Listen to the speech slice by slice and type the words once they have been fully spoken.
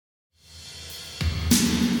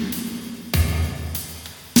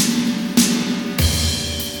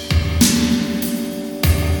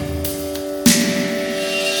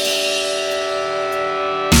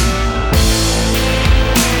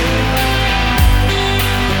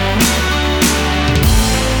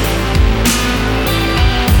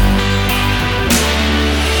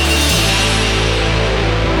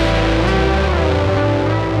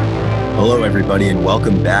everybody, and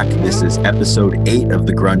welcome back. This is episode 8 of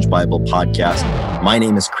the Grunge Bible podcast. My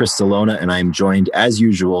name is Chris Salona, and I am joined, as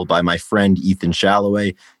usual, by my friend Ethan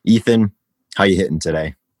Shalloway. Ethan, how you hitting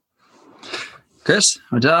today? Chris,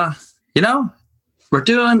 we're doing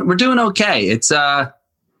okay. It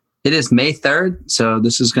is May 3rd, so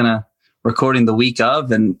this is recording the week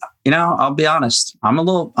of, and I'll be honest, I'm a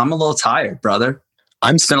little tired, brother.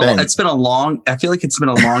 I feel like it's been a long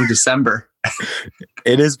December.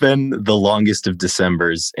 It has been the longest of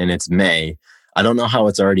Decembers, and it's May. I don't know how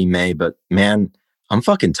it's already May, but man, I'm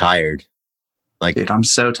fucking tired. Dude, I'm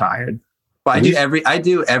so tired. Well, I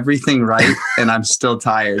do everything right, and I'm still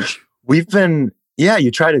tired.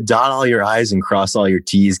 You try to dot all your I's and cross all your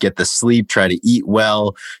T's, get the sleep, try to eat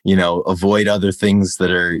well, avoid other things that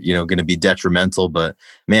are, going to be detrimental. But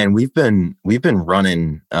man, we've been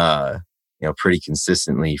running, pretty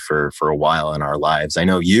consistently for a while in our lives. I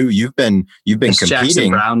know you've been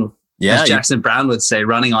competing. Jackson Brown would say,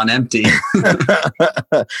 running on empty.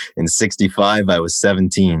 In 65, I was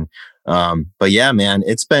 17. But yeah, man,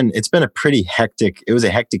 it's been it was a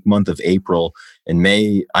hectic month of April and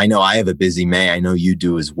May. I know I have a busy May. I know you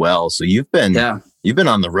do as well. So you've been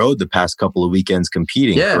on the road the past couple of weekends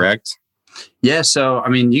competing, correct? Yeah. So,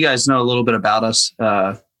 you guys know a little bit about us,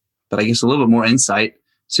 but I guess a little bit more insight.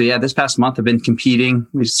 So yeah, this past month I've been competing.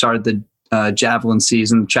 We started the javelin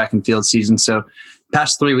season, track and field season. So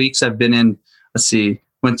past 3 weeks I've been in,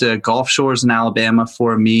 went to Gulf Shores in Alabama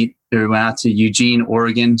for a meet. We went out to Eugene,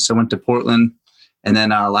 Oregon. So I went to Portland. And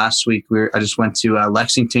then last week I just went to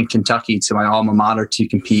Lexington, Kentucky to my alma mater to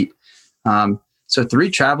compete. So 3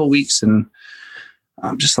 travel weeks and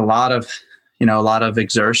just a lot of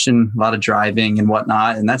exertion, a lot of driving and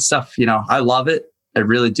whatnot. And that stuff, I love it. I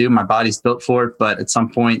really do. My body's built for it. But at some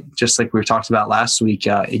point, just like we talked about last week,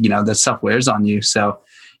 that stuff wears on you. So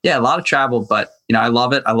yeah, a lot of travel, but I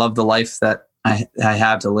love it. I love the life that I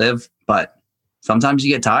have to live, but sometimes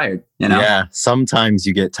you get tired, Yeah, sometimes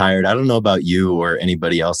you get tired. I don't know about you or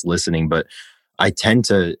anybody else listening, but I tend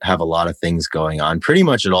to have a lot of things going on pretty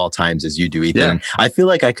much at all times as you do, Ethan. Yeah. I feel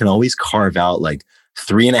like I can always carve out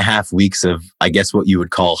 3.5 weeks of, I guess, what you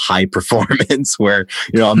would call high performance where,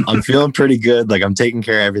 I'm feeling pretty good. I'm taking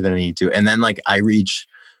care of everything I need to. And then I reach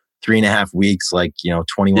 3.5 weeks,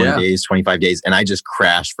 21 days, 25 days, and I just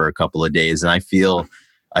crash for a couple of days. And I feel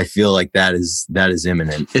like that is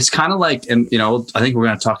imminent. It's kind of like, and I think we're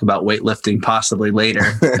going to talk about weightlifting possibly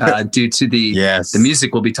later, due to the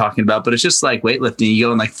music we'll be talking about. But it's just like weightlifting. You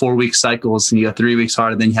go in 4-week cycles, and you go 3 weeks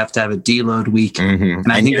hard, and then you have to have a deload week. Mm-hmm.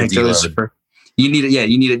 And I think that goes for you need it. Yeah,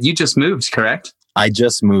 you need it. You just moved, correct? I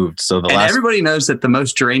just moved. So everybody knows that the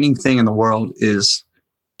most draining thing in the world is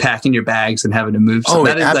packing your bags and having to move. So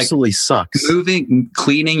that absolutely sucks. Moving,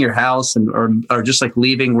 cleaning your house, or just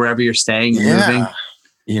leaving wherever you're staying, and moving.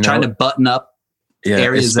 Trying to button up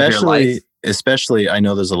areas of your life. Especially, I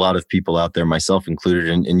know there's a lot of people out there, myself included,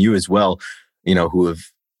 and you as well, who have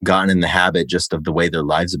gotten in the habit just of the way their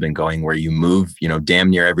lives have been going, where you move, damn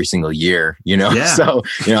near every single year, So,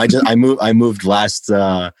 I moved last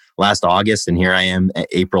August, and here I am at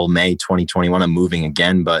May 2021. I'm moving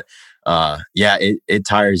again, but it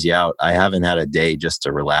tires you out. I haven't had a day just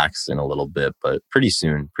to relax in a little bit, but pretty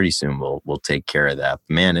soon we'll take care of that.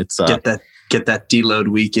 Man, it's get that deload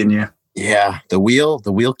week in you. Yeah, the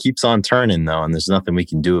wheel keeps on turning though, and there's nothing we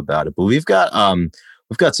can do about it. But we've got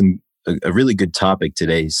a really good topic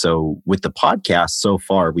today. So with the podcast so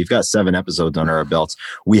far, we've got 7 episodes under our belts.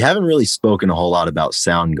 We haven't really spoken a whole lot about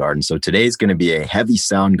Soundgarden. So today's going to be a heavy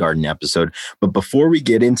Soundgarden episode. But before we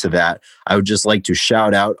get into that, I would just like to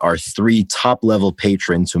shout out our 3 top-level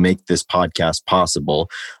patrons who make this podcast possible.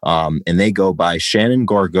 And they go by Shannon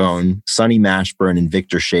Gorgone, Sonny Mashburn, and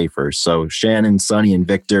Victor Schaefer. So Shannon, Sonny, and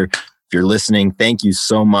Victor, if you're listening, thank you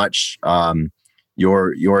so much.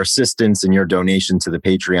 Your assistance and your donation to the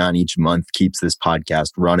Patreon each month keeps this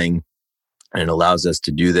podcast running and it allows us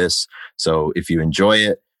to do this. So if you enjoy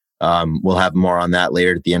it, we'll have more on that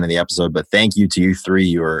later at the end of the episode. But thank you to you 3.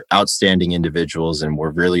 You're outstanding individuals, and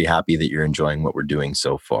we're really happy that you're enjoying what we're doing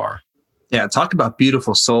so far. Yeah, talk about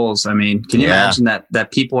beautiful souls. Can you imagine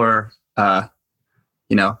that people are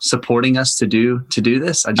supporting us to do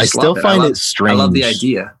this? I still find it strange. I love the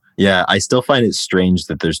idea. Yeah, I still find it strange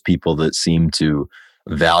that there's people that seem to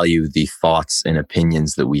value the thoughts and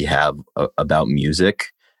opinions that we have about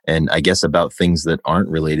music, and I guess about things that aren't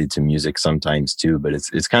related to music sometimes too. But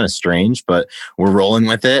it's kind of strange, but we're rolling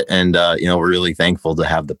with it, and we're really thankful to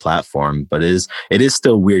have the platform. But it is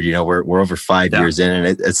still weird. We're over 5 years in,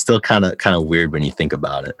 and it's still kind of weird when you think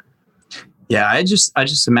about it. Yeah, I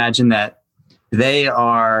just imagine that they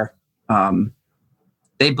are.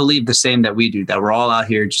 they believe the same that we do, that we're all out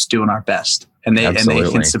here just doing our best, and they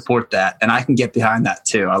can support that. And I can get behind that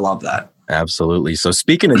too. I love that. Absolutely. So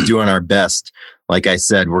speaking of doing our best, like I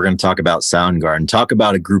said, we're going to talk about Soundgarden, talk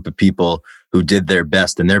about a group of people who did their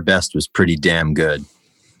best, and their best was pretty damn good.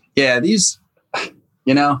 Yeah. These,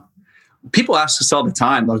 you know, people ask us all the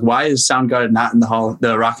time, like, why is Soundgarden not in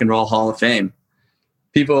the Rock and Roll Hall of Fame?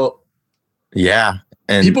 Yeah.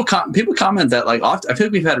 And people comment that, like, often. I feel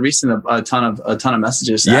like we've had a ton of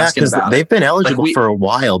messages asking about they've been eligible like for a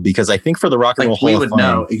while, because I think for the Rock and Roll Hall of Fame, we would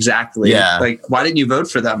know exactly. Yeah. Like, why didn't you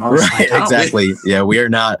vote for them? Right, exactly. Yeah, we are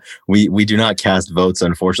not. We do not cast votes,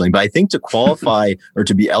 unfortunately. But I think to qualify or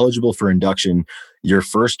to be eligible for induction, your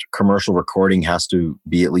first commercial recording has to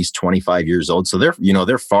be at least 25 years old. So they're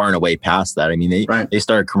far and away past that. I mean, they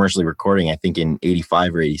started commercially recording, I think, in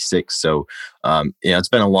 85 or 86. So, it's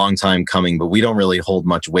been a long time coming, but we don't really hold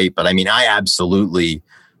much weight. But I mean, I absolutely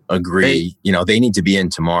agree. They need to be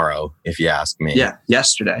in tomorrow, if you ask me. Yeah.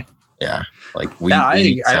 Yesterday. Yeah. Like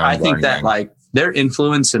I think that, like, their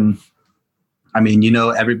influence, and I mean,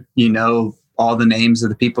 all the names of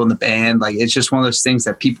the people in the band. Like, it's just one of those things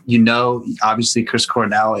that people, obviously Chris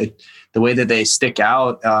Cornell, the way that they stick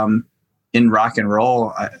out in rock and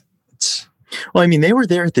roll. Well, I mean, they were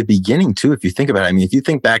there at the beginning too. If you think about it, I mean, if you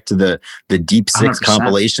think back to the Deep Six 100%.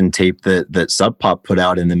 compilation tape that Sub Pop put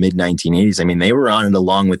out in the mid 1980s, I mean, they were on it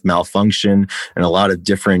along with Malfunction and a lot of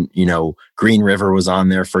different, Green River was on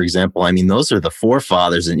there, for example. I mean, those are the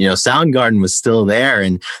forefathers, and, Soundgarden was still there,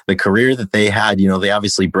 and the career that they had, they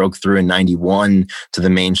obviously broke through in 91 to the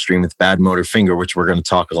mainstream with Bad Motor Finger, which we're going to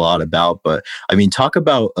talk a lot about. But I mean, talk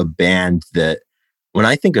about a band that, when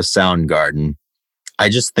I think of Soundgarden, I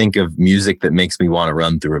just think of music that makes me want to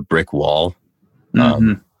run through a brick wall.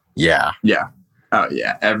 Yeah. Yeah. Oh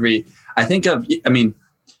yeah.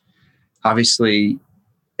 Obviously,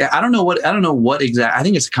 I don't know what exact, I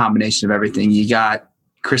think it's a combination of everything. You got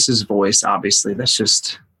Chris's voice, obviously, that's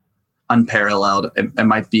just unparalleled. It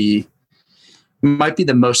might be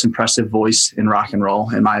the most impressive voice in rock and roll,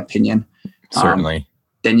 in my opinion. Certainly.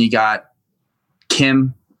 Then you got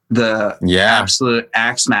Kim, the absolute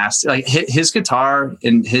axe master. Like, his guitar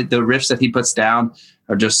and the riffs that he puts down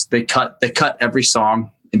are just, they cut every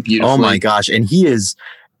song and beautifully. Oh my gosh. And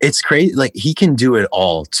it's crazy. Like, he can do it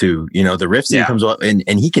all too. The riffs that he comes up and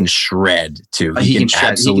he can shred too. He can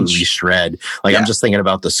absolutely shred. Like, I'm just thinking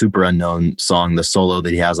about the Super Unknown song, the solo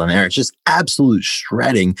that he has on there. It's just absolute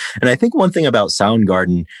shredding. And I think one thing about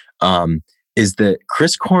Soundgarden is that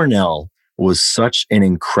Chris Cornell was such an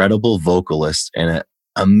incredible vocalist and an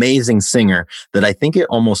amazing singer that I think it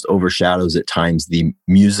almost overshadows at times the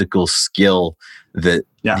musical skill that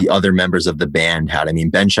the other members of the band had. I mean,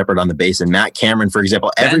 Ben Shepherd on the bass and Matt Cameron, for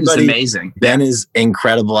example. Ben's amazing. Ben is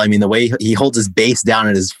incredible. I mean, the way he holds his bass down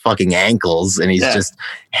at his fucking ankles and he's just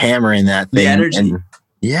hammering that thing. The energy. And,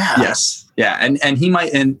 yes. Yeah. And he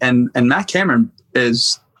might, and Matt Cameron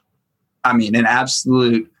is, I mean, an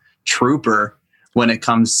absolute trooper when it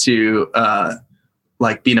comes to,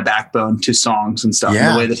 like, being a backbone to songs and stuff.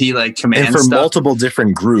 And the way that he, like, commands and for stuff. multiple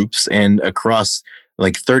different groups and across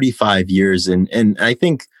like 35 years. And I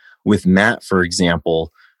think with Matt, for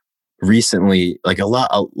example, recently, like a lot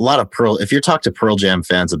of if you talk to Pearl Jam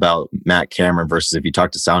fans about Matt Cameron versus if you talk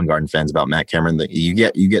to Soundgarden fans about Matt Cameron, you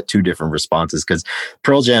get two different responses, because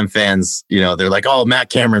Pearl Jam fans, they're like, oh, Matt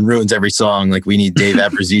Cameron ruins every song. Like, we need Dave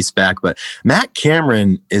Abbruzzese back. But Matt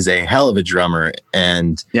Cameron is a hell of a drummer,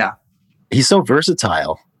 and he's so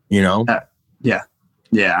versatile, I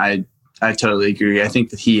totally agree. I think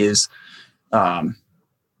that he is,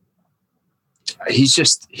 he's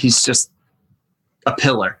just a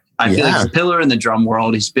pillar. I feel like he's a pillar in the drum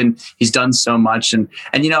world. He's done so much. And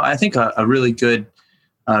I think a really good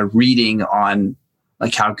reading on,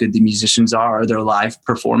 like, how good the musicians are their live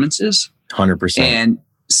performances. 100%. And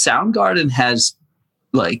Soundgarden has,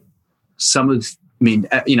 like, there's,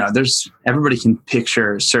 everybody can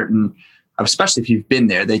picture certain, especially if you've been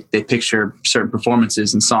there, they picture certain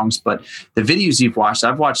performances and songs. But the videos you've watched,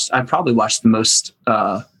 I've probably watched the most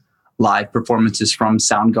live performances from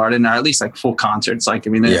Soundgarden, or at least like full concerts. Like, I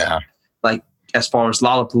mean, like, as far as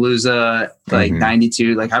Lollapalooza, like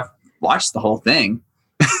 92, like, I've watched the whole thing.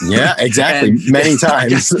 Yeah, exactly. Many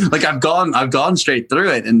times. Like, I've gone straight through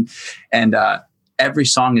it, and every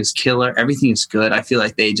song is killer. Everything is good. I feel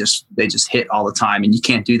like they just hit all the time, and you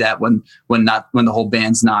can't do that when the whole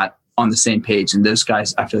band's not on the same page. And those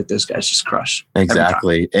guys, I feel like those guys just crush.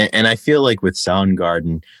 Exactly. And I feel like with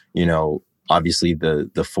Soundgarden, obviously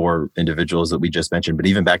the four individuals that we just mentioned, but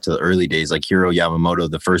even back to the early days, like Hiro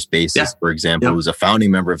Yamamoto, the first bassist, for example, who was a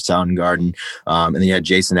founding member of Soundgarden. And then you had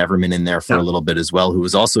Jason Everman in there for a little bit as well, who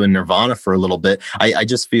was also in Nirvana for a little bit. I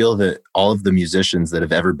just feel that all of the musicians that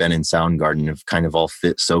have ever been in Soundgarden have kind of all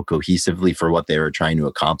fit so cohesively for what they were trying to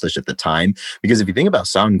accomplish at the time. Because if you think about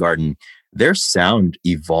Soundgarden, their sound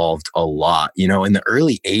evolved a lot. You know, in the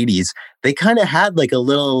early 80s, they kind of had like a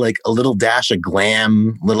little dash of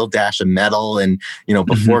glam, little dash of metal. And, you know,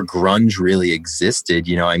 before grunge really existed,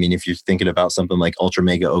 you know, I mean, if you're thinking about something like Ultra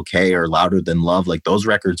Mega OK or Louder Than Love, like those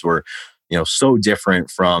records were, you know, so different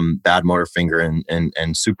from Bad Motorfinger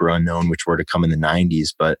and Super Unknown, which were to come in the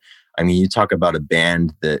 90s. But I mean, you talk about a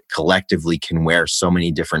band that collectively can wear so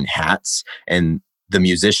many different hats, and the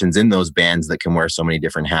musicians in those bands that can wear so many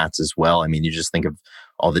different hats as well. I mean, you just think of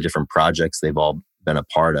all the different projects they've all been a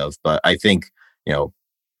part of. But I think, you know,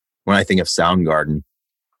 when I think of Soundgarden,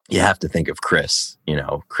 you have to think of Chris, you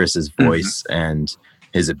know, Chris's voice and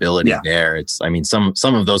his ability there. It's, I mean, some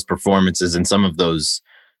of those performances and some of those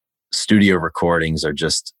studio recordings are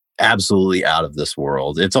just absolutely out of this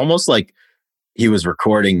world. It's almost like he was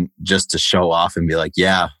recording just to show off and be like,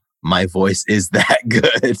 yeah, my voice is that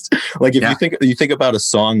good. Like if you think about a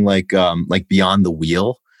song like Beyond the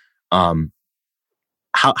Wheel,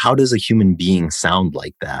 how does a human being sound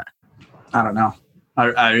like that? I don't know.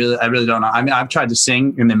 I really don't know. I mean, I've tried to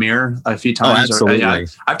sing in the mirror a few times. Oh, absolutely.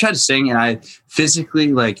 I've tried to sing, and I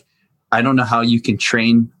physically, like, I don't know how you can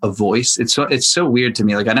train a voice. It's so weird to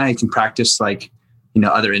me. Like, I know you can practice, like, you know,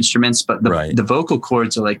 other instruments, but the vocal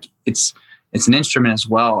cords are like, it's an instrument as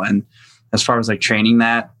well. And as far as like training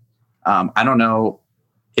that, I don't know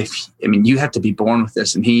you have to be born with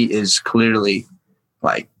this, and he is clearly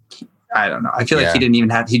like, I don't know. I feel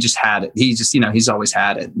like he just had it. He just, you know, he's always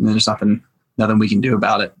had it, and there's nothing we can do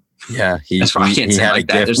about it. Yeah, he had like a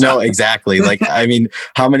gift. No, exactly. Like, I mean,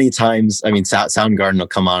 how many times? I mean, Soundgarden will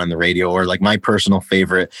come on the radio, or like my personal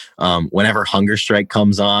favorite, whenever Hunger Strike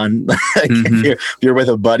comes on. Like if you're with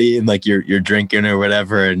a buddy and like you're drinking or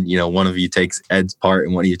whatever, and you know one of you takes Ed's part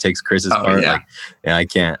and one of you takes Chris's part. Yeah.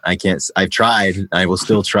 Like, yeah, I can't. I've tried. I will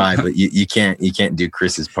still try, but you can't do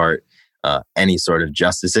Chris's part any sort of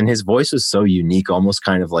justice. And his voice was so unique, almost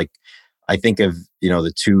kind of like, I think of, you know,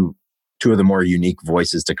 the two of the more unique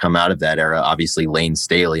voices to come out of that era. Obviously, Lane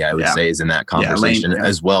Staley, I would say, is in that conversation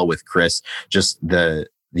as well with Chris. Just the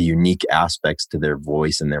unique aspects to their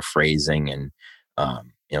voice and their phrasing, and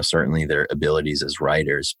you know, certainly their abilities as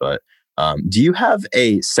writers. But do you have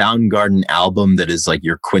a Soundgarden album that is like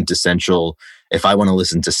your quintessential? If I want to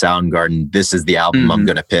listen to Soundgarden, this is the album I'm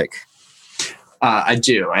going to pick. I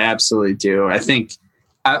do. I absolutely do. I think.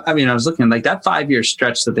 I mean, I was looking like that 5-year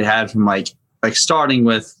stretch that they had from like starting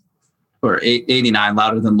with. Or 89,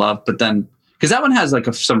 Louder Than Love, but then because that one has like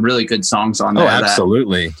some really good songs on there. Oh,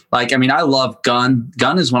 absolutely. Like, I mean, I love Gun.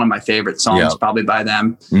 Gun is one of my favorite songs, probably by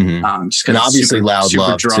them. Just and obviously Loud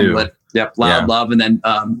Love too. Yep, Loud Love, and then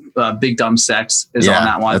Big Dumb Sex is on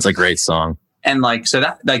that one. That's a great song. And like, so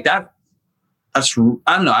that's I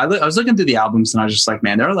don't know. I was looking through the albums and I was just like,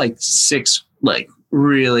 man, there are like 6 like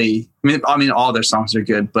really. I mean, all their songs are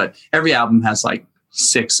good, but every album has like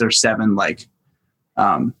 6 or 7 like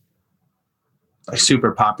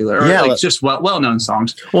super popular, or like just well-known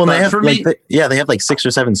songs. Well, they have they have like 6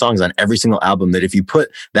 or 7 songs on every single album that if you put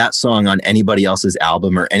that song on anybody else's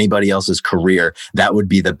album or anybody else's career, that would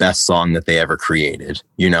be the best song that they ever created,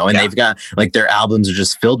 you know? And they've got like their albums are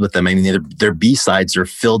just filled with them. I mean, their B-sides are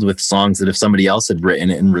filled with songs that if somebody else had written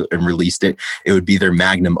it and released it, it would be their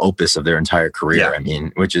magnum opus of their entire career. I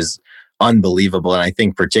mean, which is unbelievable. And I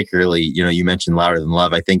think particularly, you know, you mentioned Louder Than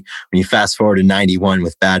Love. I think when you fast forward to 91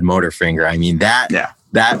 with Bad Motorfinger, I mean, that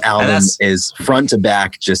album is front to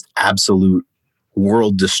back, just absolute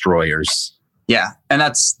world destroyers. Yeah. And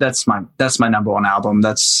that's my number one album.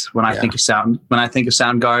 That's when I think of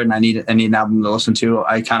Soundgarden, I need an album to listen to.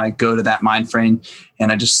 I kind of go to that mind frame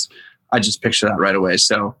and I just picture that right away.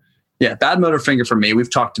 So yeah, Bad Motorfinger for me,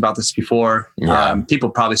 we've talked about this before.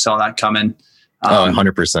 People probably saw that coming.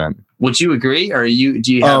 100%. Would you agree? Or do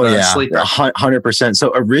you have a sleeper? 100%.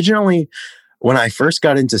 So originally, when I first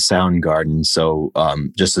got into Soundgarden, so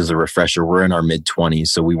just as a refresher, we're in our mid-20s,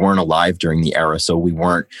 so we weren't alive during the era, so we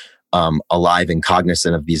weren't alive and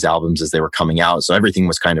cognizant of these albums as they were coming out. So everything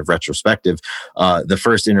was kind of retrospective. The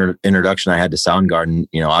first introduction I had to Soundgarden,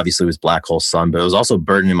 you know, obviously was Black Hole Sun, but it was also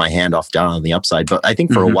Burden in My Hand off Down on the Upside. But I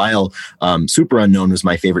think for a while, Super Unknown was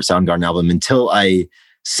my favorite Soundgarden album until I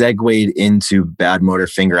segued into Bad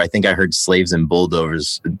Motorfinger. I think I heard Slaves and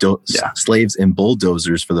Bulldozers for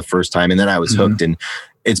the first time, and then I was hooked. And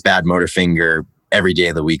it's Bad Motorfinger every day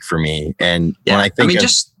of the week for me. And when I think,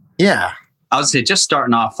 I would say just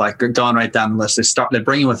starting off, like going right down the list. They're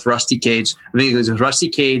bringing with Rusty Cage. I think it was Rusty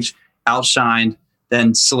Cage, Outshined,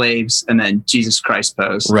 then Slaves, and then Jesus Christ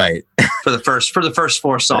Pose. Right. for the first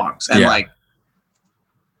 4 songs, and like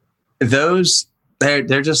those,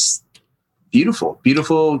 they're just beautiful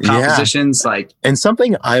compositions. Like, and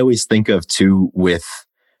something I always think of too with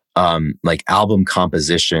like album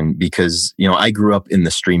composition, because I grew up in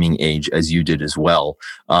the streaming age as you did as well.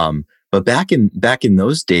 But back in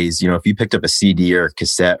those days, if you picked up a CD or a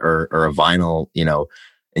cassette or a vinyl,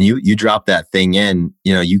 and you drop that thing in,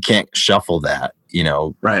 you can't shuffle that,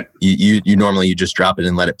 right. You normally you just drop it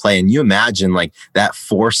and let it play. And you imagine like that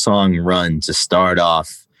 4-song run to start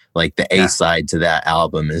off, like the A side to that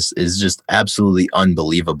album is just absolutely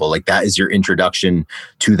unbelievable. Like that is your introduction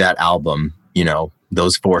to that album,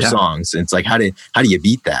 those 4 songs. And it's like, how do you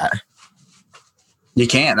beat that? You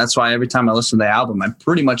can't. That's why every time I listen to the album, I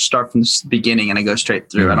pretty much start from the beginning and I go straight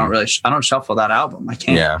through. Mm-hmm. I don't shuffle that album. I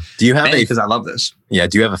can't. Yeah. Do you have because I love this. Yeah.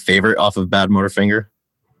 Do you have a favorite off of Bad Motorfinger?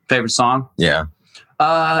 Favorite song? Yeah.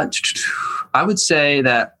 I would say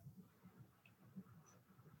that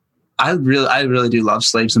I really do love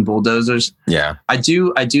Slaves and Bulldozers. Yeah. I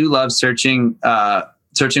do love Searching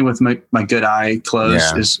with my good eye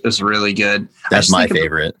closed is really good. That's my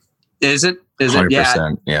favorite. Is it?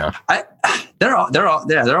 100%. Yeah. They're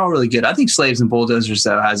all really good. I think Slaves and Bulldozers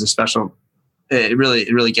though has a special. It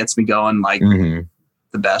really gets me going. Like the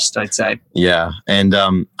best, I'd say. Yeah, and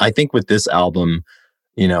I think with this album,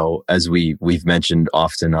 as we've mentioned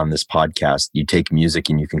often on this podcast, you take music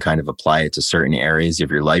and you can kind of apply it to certain areas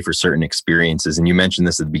of your life or certain experiences. And you mentioned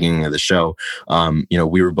this at the beginning of the show.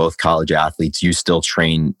 We were both college athletes. You still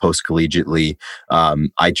train post-collegiately.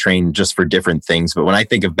 I train just for different things. But when I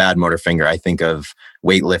think of Bad Motorfinger, I think of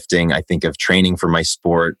weightlifting. I think of training for my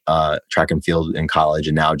sport, track and field in college,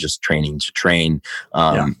 and now just training to train.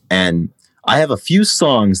 And I have a few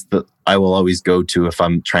songs that I will always go to if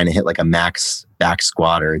I'm trying to hit like a max back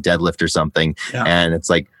squat or a deadlift or something. Yeah. And it's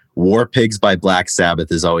like War Pigs by Black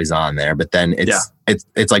Sabbath is always on there. But then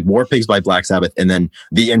it's like War Pigs by Black Sabbath and then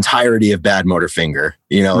the entirety of Bad Motorfinger,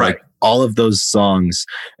 right. Like all of those songs.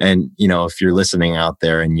 And, if you're listening out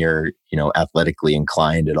there and you're, athletically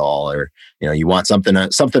inclined at all, or, you want something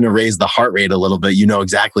to raise the heart rate a little bit,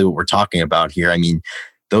 exactly what we're talking about here. I mean,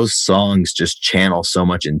 those songs just channel so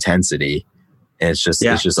much intensity. And it's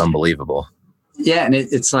just unbelievable. Yeah. And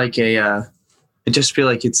it's like I just feel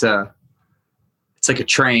like it's like a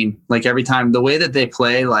train. Like every time the way that they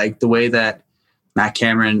play, like the way that Matt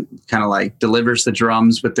Cameron kind of like delivers the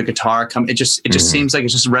drums with the guitar it just seems like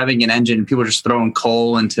it's just revving an engine and people are just throwing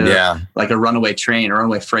coal into like a runaway train or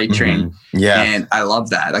runaway freight train. Yeah. And I love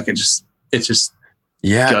that. Like it's just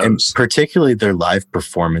goes. And particularly their live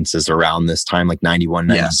performances around this time, like 91,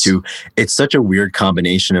 92. Yes. It's such a weird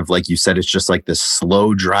combination of, like you said, it's just like this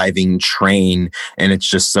slow driving train and it's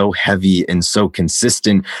just so heavy and so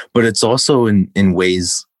consistent, but it's also in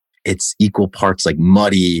ways it's equal parts like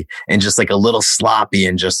muddy and just like a little sloppy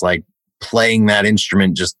and just like playing that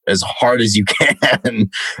instrument just as hard as you can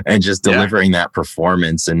and just delivering that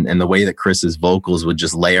performance and the way that Chris's vocals would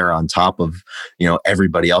just layer on top of,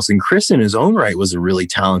 everybody else. And Chris in his own right was a really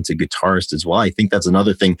talented guitarist as well. I think that's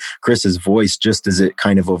another thing. Chris's voice, just as it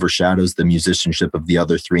kind of overshadows the musicianship of the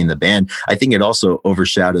other 3 in the band, I think it also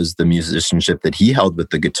overshadows the musicianship that he held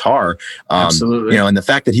with the guitar. Absolutely. And the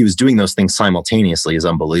fact that he was doing those things simultaneously is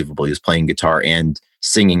unbelievable. He was playing guitar and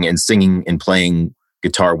singing and playing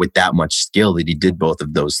guitar with that much skill that he did both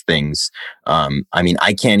of those things. I mean,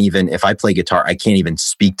 I can't even, if I play guitar, I can't even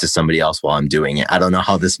speak to somebody else while I'm doing it. I don't know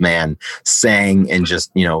how this man sang and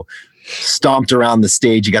just, stomped around the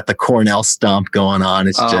stage. You got the Cornell stomp going on.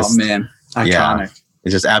 It's just, man, iconic. Yeah,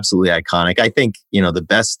 it's just absolutely iconic. I think, the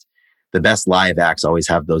best live acts always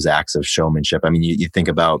have those acts of showmanship. I mean, you think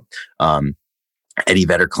about, Eddie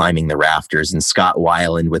Vedder climbing the rafters and Scott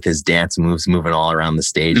Weiland with his dance moves moving all around the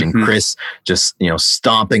stage and Chris just,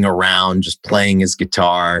 stomping around, just playing his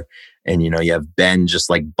guitar. And, you have Ben just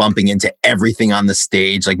like bumping into everything on the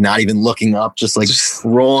stage, like not even looking up, just like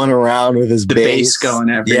rolling around with his bass going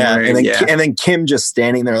everywhere. Yeah. And then Kim just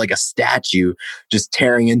standing there like a statue, just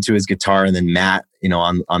tearing into his guitar. And then Matt,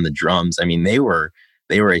 on the drums. I mean, they were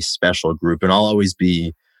a special group, and I'll always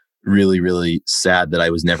be really, really sad that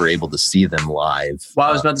I was never able to see them live. Well,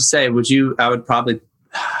 I was about to say, I would probably,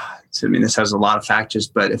 I mean, this has a lot of factors,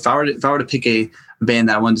 but if I were to pick a band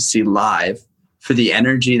that I wanted to see live for the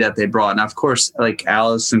energy that they brought, now of course, like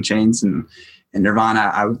Alice in Chains and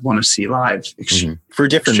Nirvana, I would want to see live for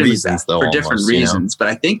different reasons, though. For different reasons, but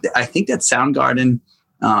I think that Soundgarden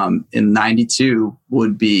in '92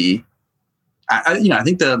 would be, I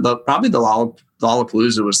think the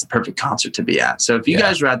Lollapalooza was the perfect concert to be at. So if you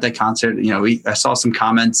guys were at that concert, I saw some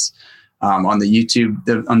comments on the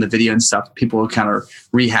YouTube, on the video and stuff. People were kind of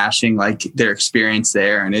rehashing like their experience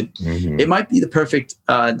there, and it might be the perfect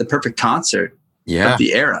concert of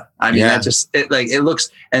the era. I mean, it looks,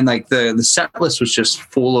 and like the set list was just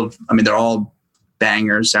full of. I mean, they're all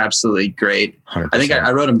bangers, absolutely great. 100%. I think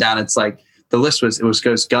I wrote them down. It's like the list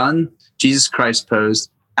goes Gun, Jesus Christ Pose,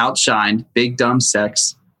 Outshined, Big Dumb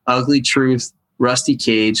Sex, Ugly Truth, Rusty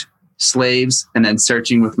Cage, Slaves, and then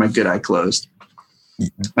Searching with My Good Eye Closed.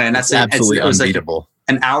 Man, that's absolutely it was unbeatable.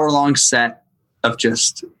 Like an hour-long set of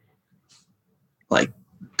just like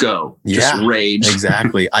just rage.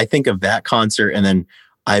 Exactly. I think of that concert, and then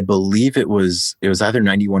I believe it was either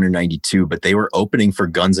 91 or 92, but they were opening for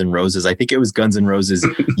Guns N' Roses. I think it was Guns N' Roses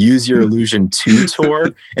Use Your Illusion 2 tour.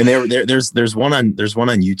 And there's one on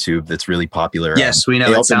YouTube that's really popular. Yes, we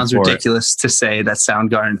know it sounds ridiculous to say that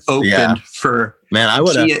Soundgarden opened for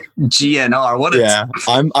GNR.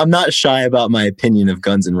 I'm not shy about my opinion of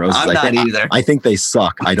Guns N' Roses. I'm not either. I think they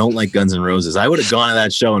suck. I don't like Guns N' Roses. I would have gone to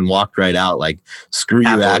that show and walked right out like, screw you,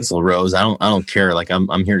 Axl Rose. I don't care. Like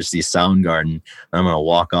I'm here to see Soundgarden. I'm gonna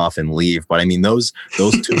walk off and leave. But I mean those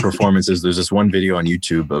two performances. There's this one video on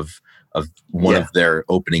YouTube of one of their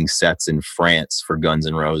opening sets in France for Guns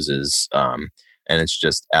N' Roses, and it's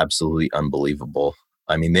just absolutely unbelievable.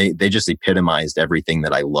 I mean they just epitomized everything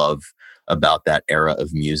that I love about that era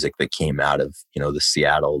of music that came out of,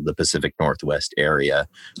 the Pacific Northwest area.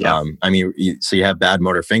 Yeah. So you have Bad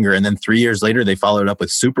Motor Finger, and then 3 years later, they followed up with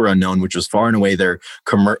Super Unknown, which was far and away their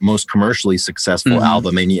most commercially successful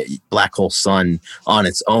album. And Black Hole Sun on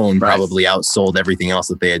its own probably outsold everything else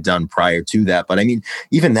that they had done prior to that. But I mean,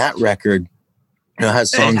 even that record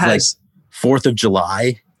has songs like 4th of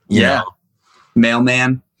July, you know.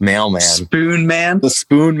 Mailman. Spoon Man. The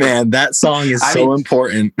Spoon Man. That song is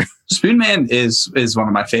important. Spoon Man is one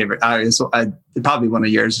of my favorite. Probably one of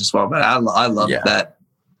yours as well, but I love that.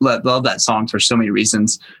 Love that song for so many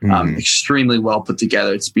reasons. Extremely well put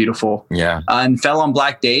together. It's beautiful. Yeah. And Fell on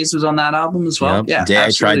Black Days was on that album as well. Yep. Yeah. Day absolutely.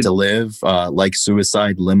 I Tried to Live, Like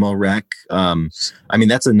Suicide, Limo Wreck.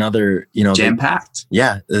 That's another, jam packed.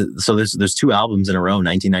 Yeah. So there's 2 albums in a row,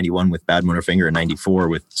 1991 with Bad Motor Finger and 94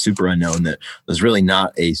 with Super Unknown, that there's really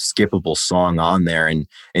not a skippable song on there.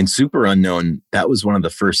 And Super Unknown, that was one of the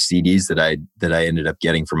first CDs that I ended up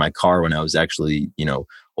getting for my car when I was actually,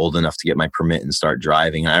 old enough to get my permit and start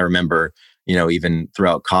driving. And I remember, even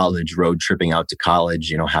throughout college, road tripping out to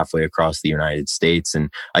college, halfway across the United States. And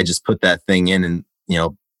I just put that thing in and,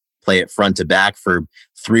 play it front to back for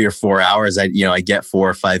 3 or 4 hours. I get 4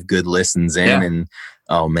 or 5 good listens in and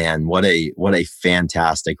oh man, what a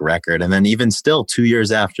fantastic record. And then even still 2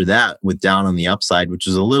 years after that with Down on the Upside, which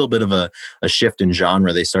was a little bit of a shift in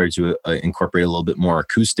genre. They started to incorporate a little bit more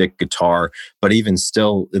acoustic guitar, but even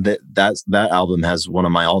still that album has one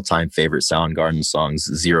of my all-time favorite Soundgarden songs,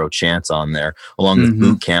 Zero Chance, on there, along with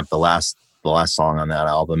Boot Camp, the last song on that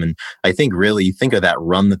album. And I think really you think of that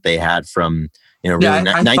run that they had from,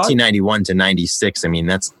 1991 to 96. I mean,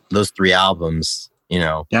 that's those 3 albums,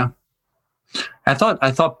 Yeah. I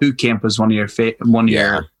thought Boot Camp was one of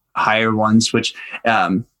your higher ones, which,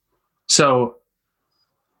 so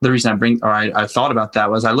the reason I thought about that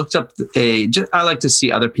was I looked up I like to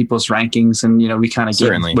see other people's rankings, and, we kind of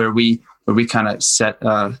get where we kind of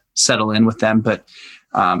settle in with them. But,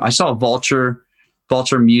 I saw Vulture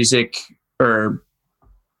Music, or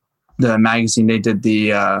the magazine, they did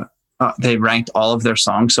they ranked all of their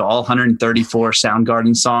songs. So all 134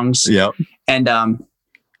 Soundgarden songs. Yep. And, and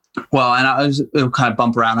it'll kind of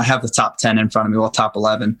bump around. I have the top 10 in front of me, top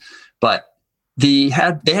 11, but they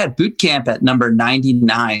had Boot Camp at number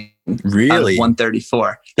 99. Really? Out of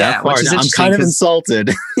 134. That far. I'm kind of insulted.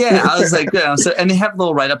 Yeah. I was like, and they have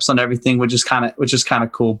little write-ups on everything, which is kind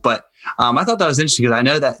of cool. But, I thought that was interesting because I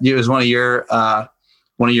know that it was one of your, I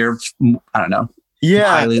don't know,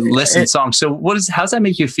 highly listened songs. So how does that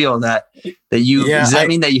make you feel that you, does that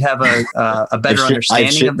mean that you have a better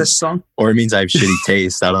understanding of this song? Or it means I have shitty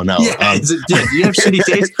taste. I don't know. Do you have shitty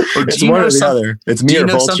taste? Or it's one or the other. It's me or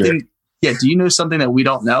Vulture. Do you know something that we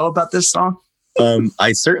don't know about this song?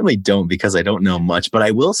 I certainly don't, because I don't know much, but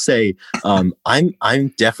I will say I'm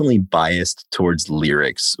definitely biased towards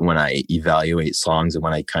lyrics when I evaluate songs and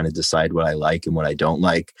when I kind of decide what I like and what I don't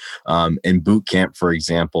like. In Boot Camp, for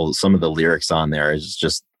example, some of the lyrics on there is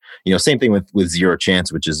just, same thing with Zero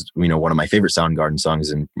Chance, which is, one of my favorite Soundgarden songs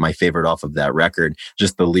and my favorite off of that record.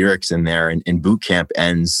 Just the lyrics in there, and Boot Camp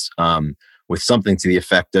ends with something to the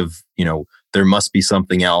effect of, there must be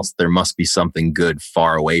something else. There must be something good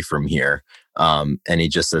far away from here. And he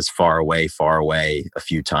just says far away a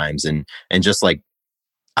few times. And just like,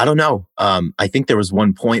 I don't know. I think there was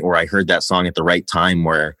one point where I heard that song at the right time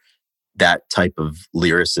where that type of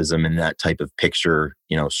lyricism and that type of picture,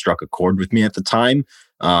 struck a chord with me at the time.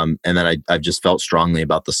 And then I've just felt strongly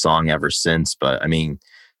about the song ever since. But I mean,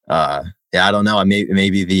 yeah, I don't know.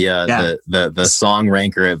 Maybe the song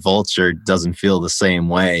ranker at Vulture doesn't feel the same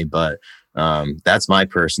way, but that's my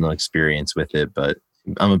personal experience with it. But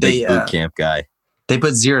I'm a big boot camp guy. They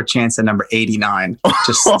put Zero Chance at number 89.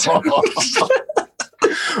 Just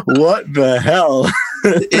what the hell?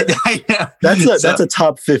 That's a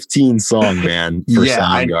top 15 song, man, for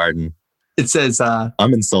Soundgarden. It says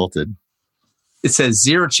I'm insulted. It says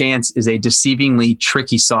Zero Chance is a deceivingly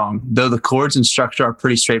tricky song. Though the chords and structure are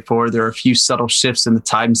pretty straightforward, there are a few subtle shifts in the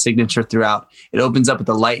time signature throughout. It opens up with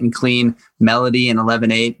a light and clean melody in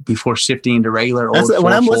 11/8 before shifting into regular old 4/4.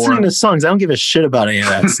 When I'm listening to songs, I don't give a shit about any of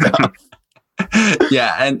that stuff.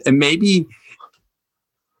 Yeah, and maybe,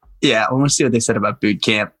 yeah, I want to see what they said about boot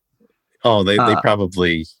camp. Oh, they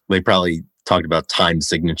probably talked about time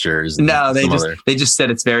signatures. No, they just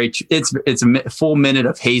said it's a full minute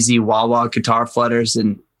of hazy wah wah guitar flutters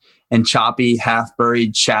and choppy half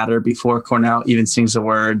buried chatter before Cornell even sings a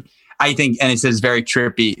word. I think, and it says very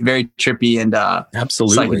trippy and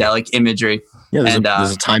absolutely psychedelic imagery. Yeah,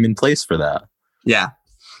 there's a time and place for that. Yeah.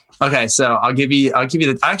 Okay, so I'll give you I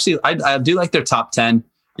do like their top 10.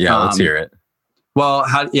 Yeah, let's hear it. Well,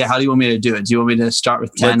 how do you want me to do it? Do you want me to start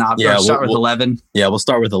with 10? We'll start with 11. Yeah, we'll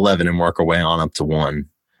start with 11 and work our way on up to 1.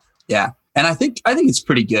 Yeah, and I think it's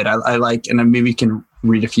pretty good. I like, and maybe we can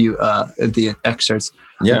read a few of the excerpts.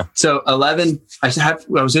 Yeah. So 11, I was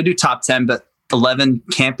going to do top 10, but 11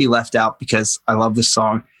 can't be left out because I love this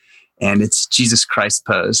song, and it's Jesus Christ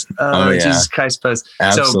Pose. Jesus Christ Pose.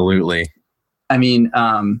 Absolutely. So, I mean,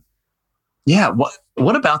 yeah.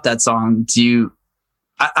 What about that song do you?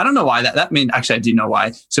 I don't know why that. I mean, actually, I do know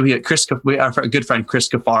why. So we had our good friend Chris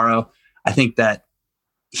Cafaro. I think that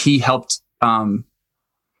he helped. What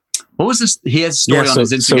was this? He has a story on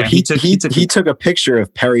his Instagram. So he took a picture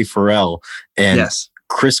of Perry Farrell, and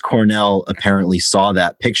Chris Cornell apparently saw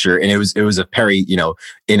that picture, and it was a Perry,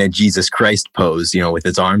 in a Jesus Christ pose, with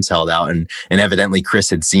his arms held out, and evidently Chris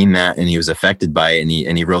had seen that, and he was affected by it,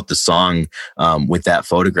 and he wrote the song with that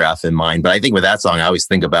photograph in mind. But I think with that song, I always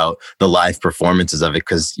think about the live performances of it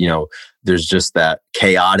because there's just that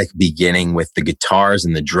chaotic beginning with the guitars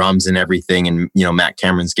and the drums and everything, and Matt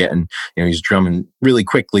Cameron's getting, he's drumming really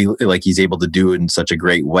quickly, like he's able to do it in such a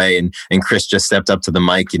great way, and Chris just stepped up to the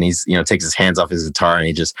mic and he's takes his hands off his guitar and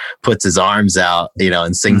he just puts his arms out,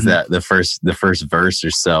 and sings that the first verse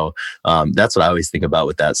or so. That's what I always think about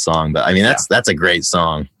with that song. But I mean, that's a great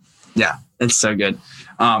song. Yeah, it's so good.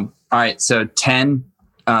 All right, so 10,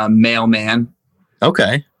 Mailman.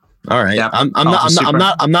 Okay. All right. Yeah, I'm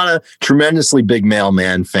not a tremendously big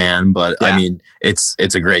Mailman fan, but I mean, it's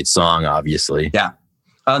a great song, obviously. Yeah.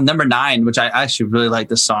 Number 9, which I actually really like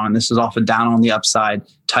this song. This is off of Down on the Upside,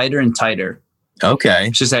 Tighter and Tighter. Okay.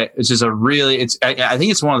 I think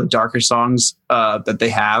it's one of the darker songs that they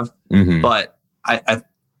have, but I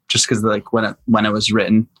just because when it was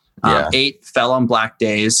written. 8, Fell on Black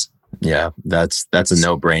Days. Yeah, that's a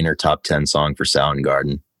no-brainer top 10 song for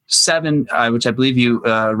Soundgarden. 7, which I believe you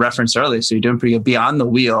referenced earlier, so you're doing pretty good. Beyond the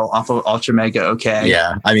Wheel off of Ultra Mega OK.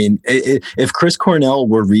 Yeah, I mean, if Chris Cornell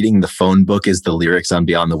were reading the phone book as the lyrics on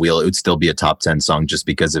Beyond the Wheel, it would still be a top 10 song just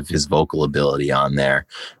because of his vocal ability on there.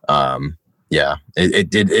 Yeah, it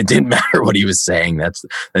didn't matter what he was saying. That's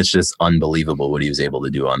just unbelievable what he was able to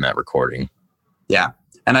do on that recording. Yeah,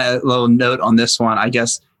 and a little note on this one, I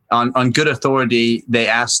guess on Good Authority, they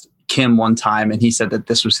asked Kim one time, and he said that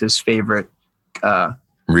this was his favorite.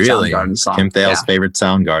 Really? Soundgarden song. Kim Thayil's favorite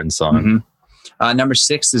Soundgarden song. Number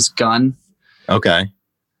 6 is Gun. Okay.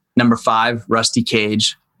 Number 5, Rusty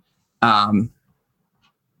Cage. Number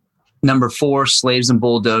 4, Slaves and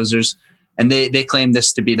Bulldozers. And they claim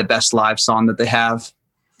this to be the best live song that they have.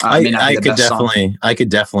 I could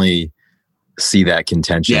definitely see that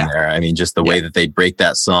contention there. I mean, just the way that they break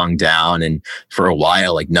that song down, and for a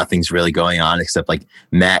while, like nothing's really going on except like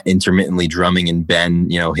Matt intermittently drumming and Ben,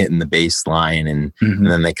 hitting the bass line, and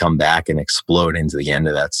then they come back and explode into the end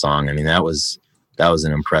of that song. I mean, that was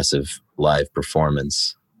an impressive live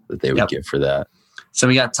performance that they would give for that. So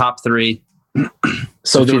we got top 3.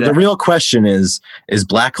 So the real question is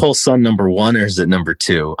Black Hole Sun number 1 or is it number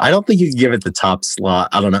 2? I don't think you can give it the top slot.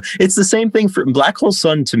 I don't know. It's the same thing for Black Hole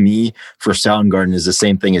Sun to me for Soundgarden is the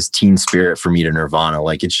same thing as Teen Spirit for me to Nirvana.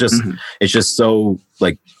 Like it's just so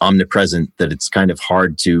like omnipresent that it's kind of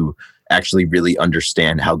hard to actually really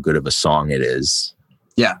understand how good of a song it is.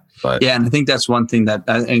 Yeah. But yeah. And I think that's one thing that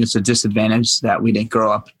I think it's a disadvantage that we didn't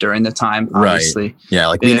grow up during the time, obviously. Right. Yeah.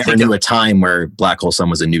 Like we never knew a time where Black Hole Sun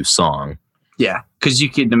was a new song. Yeah. Cause you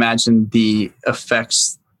can imagine the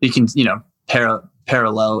effects. You can,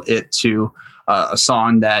 parallel it to a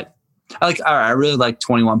song that I like. All right, I really like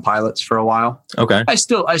 21 Pilots for a while. Okay. I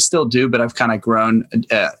still do, but I've kind of grown.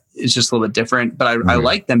 It's just a little bit different, but I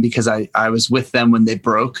like them because I was with them when they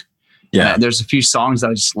broke. Yeah. There's a few songs that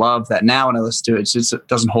I just love that now when I listen to it, it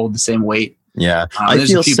doesn't hold the same weight. Yeah. I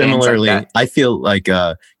feel similarly. Like I feel like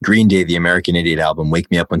Green Day, the American Idiot album,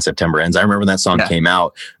 Wake Me Up When September Ends. I remember when that song came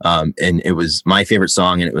out, and it was my favorite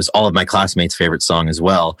song, and it was all of my classmates' favorite song as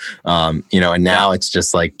well. And now it's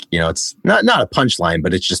just like, it's not a punchline,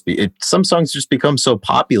 but it's just, some songs just become so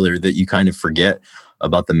popular that you kind of forget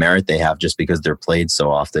about the merit they have just because they're played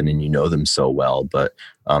so often and you know them so well. But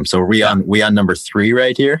so are we on number 3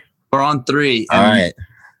 right here? We're on 3. All right.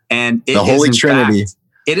 And the Holy Trinity.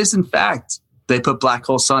 It is, in fact, they put Black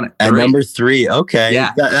Hole Sun at number 3. Okay,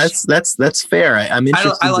 yeah, that's fair. I'm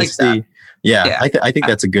interested I like to see. That. Yeah. I think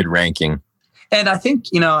that's a good ranking. And I think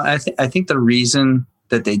I think the reason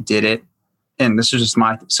that they did it, and this is just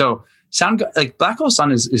like Black Hole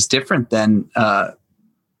Sun is different than.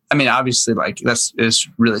 Obviously, like that's is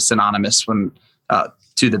really synonymous when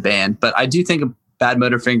to the band, but I do think of Bad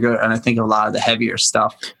Motorfinger, and I think of a lot of the heavier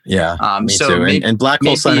stuff. Yeah, me too. And Black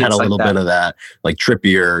Hole Sun had a little bit of that, like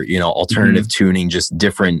trippier, alternative tuning, just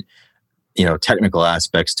different, technical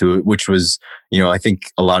aspects to it, which was, I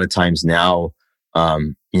think a lot of times now,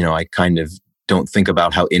 I kind of don't think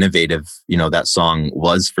about how innovative, that song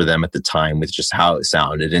was for them at the time with just how it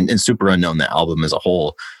sounded, and Super Unknown, the album as a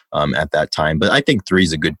whole, at that time. But I think 3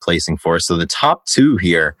 is a good placing for us. So the top 2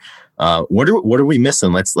 here, what are we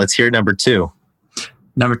missing? Let's hear number 2.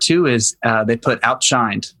 Number 2 is they put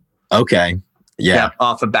Outshined. Okay. Yeah.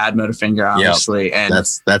 Off of Bad Motorfinger, obviously. Yep. And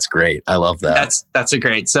that's great. I love that. That's a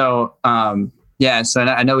great. So so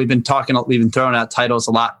I know we've been throwing out titles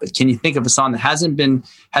a lot, but can you think of a song that hasn't been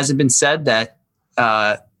said that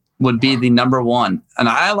would be the number 1? And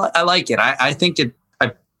I like it. I think it.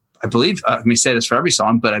 I believe. Let me say this for every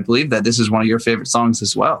song, but I believe that this is one of your favorite songs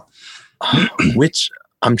as well. Which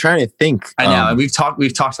I'm trying to think. I know we've talked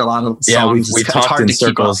a lot of songs. Yeah, we've talked in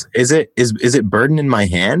circles. Is it Burden in My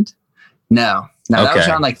Hand? No, that was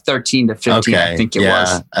around like 13 to 15. Okay. I think it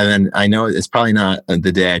was. And then I know it's probably not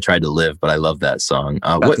The Day I Tried to Live, but I love that song.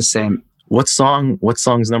 About the same. What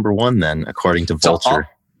song's number 1 then, according to Vulture?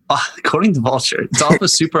 According to Vulture, it's off of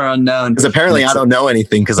Super Unknown. Because apparently I don't know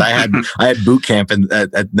anything, because I had boot camp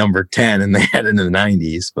at number 10 and they had it in the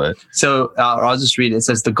 90s. But so I'll just read it. It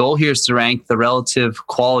says the goal here is to rank the relative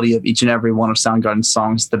quality of each and every one of Soundgarden's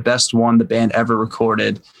songs. The best one the band ever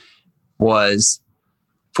recorded was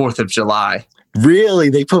 4th of July. Really?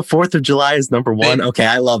 They put 4th of July as number 1? Okay,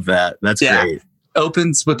 I love that. That's great.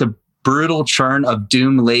 Opens with a brutal churn of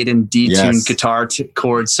doom-laden detuned guitar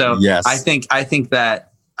chords. So I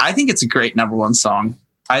think it's a great number 1 song.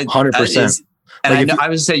 100%. And I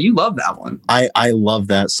would say you love that one. I love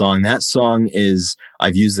that song. That song is,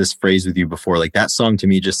 I've used this phrase with you before, like that song to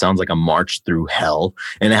me just sounds like a march through hell.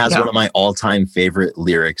 And it has one of my all-time favorite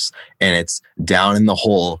lyrics, and it's down in the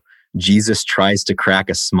hole, Jesus tries to crack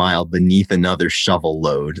a smile beneath another shovel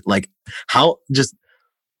load. Like how just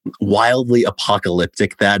wildly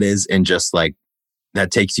apocalyptic that is, and just like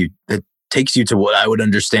that takes you to what I would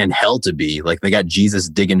understand hell to be. Like they got Jesus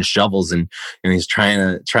digging shovels and he's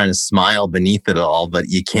trying to smile beneath it all, but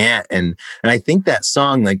you can't. And I think that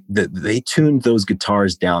song, like they tuned those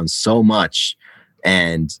guitars down so much,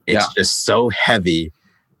 and it's just so heavy.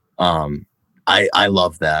 I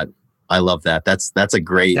love that. I love that. That's a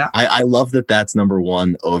great. Yeah. I love that. That's number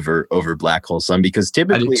 1 over Black Hole Sun, because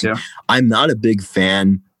typically I'm not a big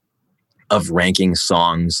fan of ranking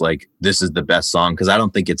songs like this is the best song, because I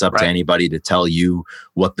don't think it's up to anybody to tell you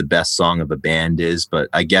what the best song of a band is. But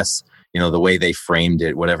I guess the way they framed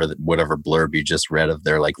it, whatever blurb you just read of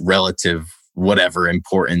their like relative whatever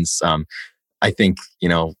importance, I think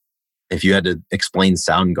if you had to explain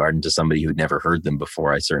Soundgarden to somebody who'd never heard them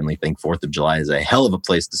before, I certainly think 4th of July is a hell of a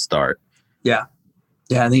place to start. Yeah,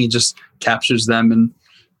 I think it just captures them in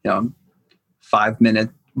 5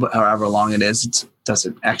 minutes, however long it is. It does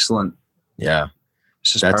an excellent. Yeah,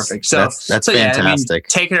 it's just perfect. So that's fantastic.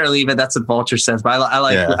 Take it or leave it. That's what Vulture says. But I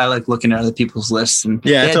like looking at other people's lists, and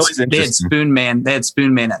it's always interesting. They had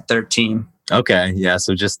Spoon Man at 13. Okay, yeah.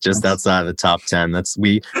 So just outside of the top 10. That's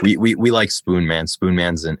we like Spoon Man. Spoon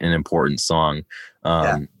Man's an important song,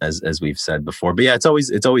 as we've said before. But yeah, it's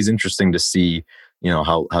always interesting to see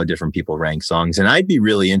how different people rank songs, and I'd be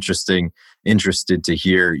really interested to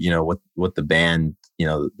hear what the band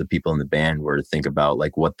the people in the band were to think about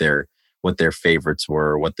like what their favorites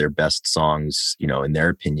were, what their best songs, in their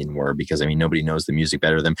opinion were, because I mean, nobody knows the music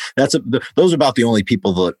better than them. Those are about the only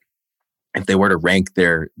people that, if they were to rank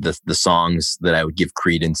the songs, that I would give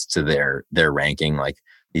credence to their ranking. Like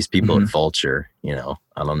these people at Vulture,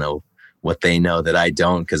 I don't know what they know that I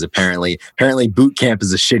don't, because apparently Boot Camp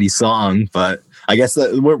is a shitty song, but I guess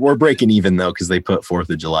that we're breaking even though, because they put 4th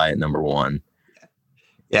of July at number 1.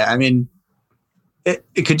 Yeah, I mean,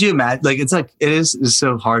 could you imagine? Like, it's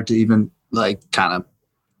so hard to even like kind of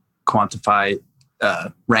quantify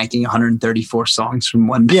ranking 134 songs from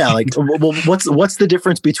one band. Yeah, like, well, what's the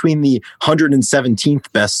difference between the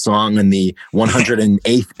 117th best song and the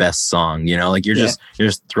 108th best song? Like you're just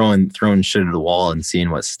throwing shit at the wall and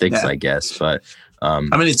seeing what sticks, I guess. But I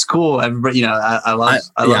mean, it's cool. Everybody, I love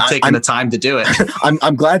taking the time to do it.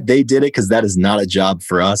 I'm glad they did it, because that is not a job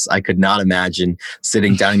for us. I could not imagine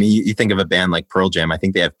sitting down. I mean, you think of a band like Pearl Jam. I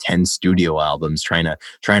think they have 10 studio albums trying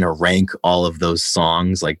to rank all of those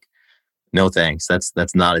songs. Like, no thanks.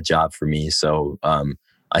 That's not a job for me. So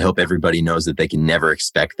I hope everybody knows that they can never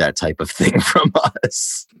expect that type of thing from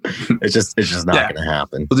us. It's just not going to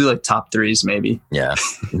happen. We'll do like top 3s maybe. Yeah,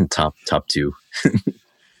 top 2.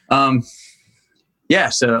 Yeah,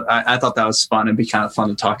 so I thought that was fun. It'd be kind of fun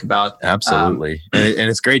to talk about. Absolutely, and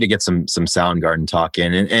it's great to get some Soundgarden talk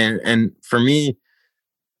in. And for me,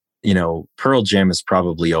 Pearl Jam is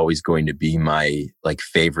probably always going to be my like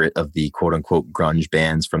favorite of the quote unquote grunge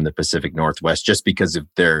bands from the Pacific Northwest, just because of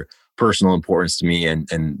their personal importance to me and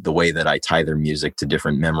the way that I tie their music to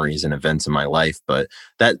different memories and events in my life. But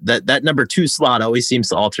that number 2 slot always seems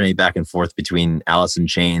to alternate back and forth between Alice in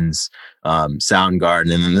Chains,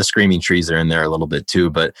 Soundgarden, and then the Screaming Trees are in there a little bit too.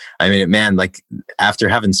 But I mean, man, like after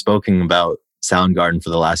having spoken about Soundgarden for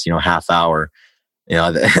the last, half hour,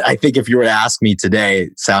 I think if you were to ask me today,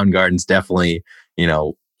 Soundgarden's definitely,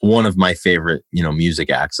 one of my favorite, music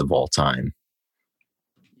acts of all time.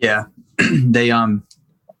 Yeah.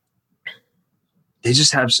 They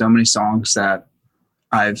just have so many songs that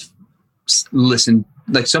I've listened,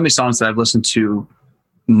 like so many songs that I've listened to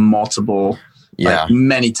multiple,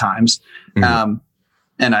 many times. And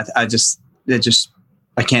I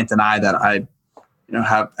can't deny that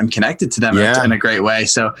I'm connected to them in a great way.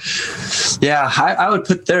 So I would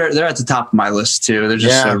put they're at the top of my list too. They're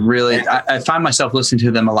just I find myself listening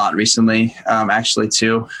to them a lot recently, actually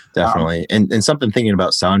too. Definitely. And something thinking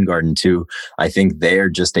about Soundgarden too, I think they're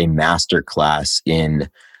just a masterclass in,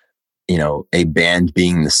 a band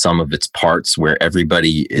being the sum of its parts, where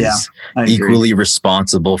everybody is equally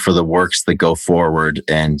responsible for the works that go forward.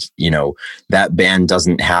 And, that band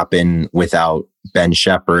doesn't happen without Ben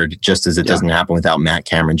Shepherd, just as it doesn't happen without Matt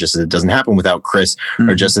Cameron, just as it doesn't happen without Chris,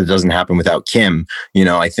 or just as it doesn't happen without Kim.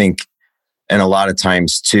 I think, and a lot of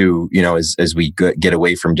times too, as we get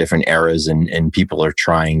away from different eras and people are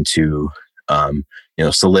trying to,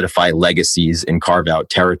 solidify legacies and carve out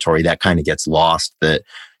territory, that kind of gets lost, that,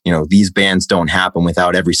 these bands don't happen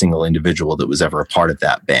without every single individual that was ever a part of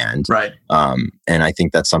that band. Right. And I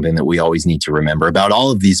think that's something that we always need to remember about all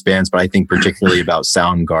of these bands, but I think particularly about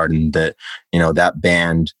Soundgarden, that, that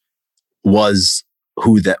band was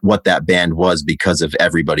what that band was because of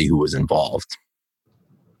everybody who was involved.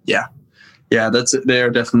 Yeah. Yeah. They're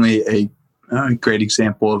definitely a great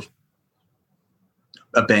example of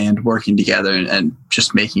a band working together and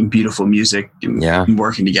just making beautiful music and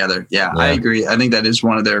working together. Yeah, I agree. I think that is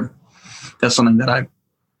that's something that I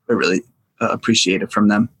really appreciated from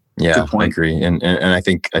them. Yeah, I agree. And I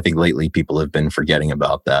think lately people have been forgetting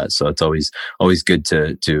about that. So it's always good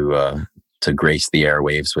to grace the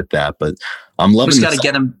airwaves with that. But I'm loving. We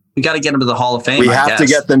got to get them to the Hall of Fame. We have to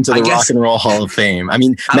get them to the Rock and Roll Hall of Fame. I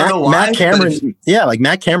mean, Matt Cameron,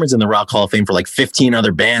 Matt Cameron's in the Rock Hall of Fame for like 15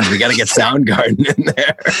 other bands. We got to get Soundgarden in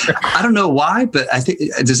there. I don't know why, but I think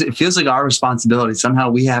it feels like our responsibility. Somehow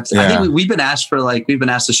we have to. I think we've been asked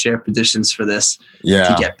to share petitions for this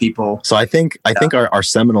to get people. So I think our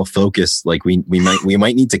seminal focus, like we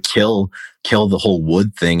might need to kill the whole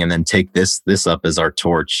Wood thing and then take this up as our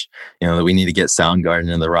torch. That we need to get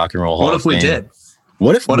Soundgarden in the Rock and Roll Hall of Fame. What if we did?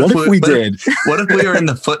 What if we did? What if we were in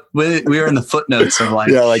the we were in the footnotes of like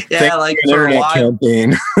for a while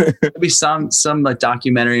campaign. Maybe some like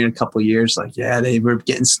documentary in a couple of years, like they were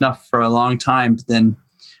getting snuffed for a long time, but then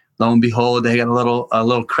lo and behold they got a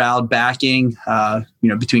little crowd backing,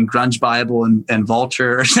 between Grunge Bible and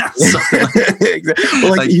Vulture.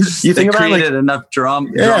 Well, you think about created enough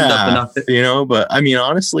drummed up enough, but I mean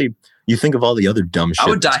honestly, you think of all the other dumb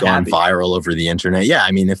shit that's gone viral over the internet. Yeah,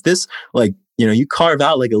 I mean if this you carve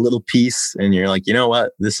out like a little piece and you're like, you know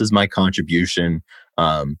what, this is my contribution.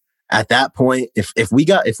 at that point, if we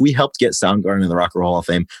helped get Soundgarden in the Rock and Roll Hall of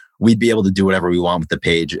Fame, we'd be able to do whatever we want with the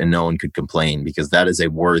page, and no one could complain, because that is a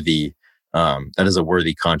worthy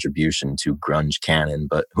contribution to grunge canon.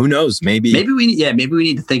 But who knows? Maybe we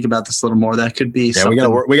need to think about this a little more. That could be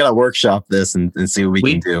something. We gotta workshop this and see what we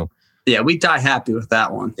can do. Yeah, we die happy with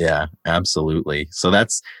that one. Yeah, absolutely. So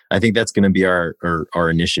I think that's going to be our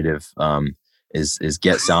initiative. Is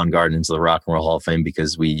get Soundgarden into the Rock and Roll Hall of Fame,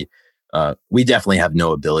 because we definitely have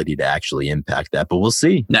no ability to actually impact that, but we'll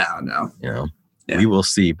see. No. Yeah. We will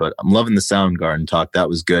see. But I'm loving the Soundgarden talk. That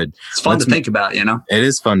was good. It's fun to think about, It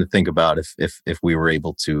is fun to think about if we were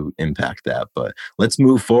able to impact that. But let's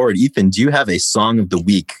move forward. Ethan, do you have a song of the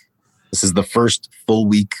week? This is the first full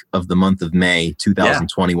week of the month of May,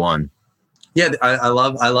 2021. Yeah, I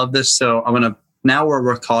love this. So now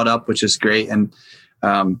we're caught up, which is great. And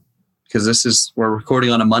because we're recording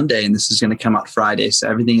on a Monday and this is going to come out Friday. So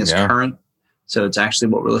everything is current. So it's actually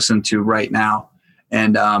what we're listening to right now.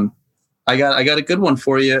 And I got a good one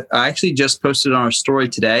for you. I actually just posted on our story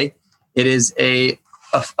today. It is a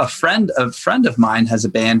friend of mine has a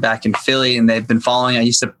band back in Philly, and they've been following.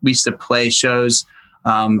 We used to play shows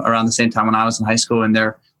around the same time when I was in high school, and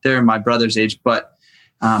they're my brother's age. But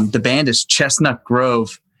the band is Chestnut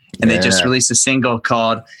Grove, and they just released a single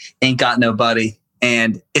called "Ain't Got Nobody,"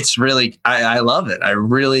 and it's really I love it. I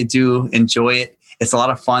really do enjoy it. It's a lot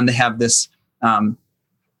of fun. They have this.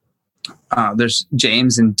 There's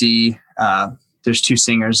James and Dee. There's two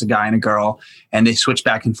singers, a guy and a girl, and they switch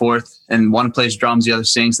back and forth. And one plays drums, the other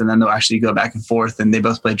sings, and then they'll actually go back and forth. And they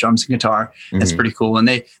both play drums and guitar. Mm-hmm. It's pretty cool. And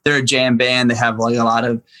they're a jam band. They have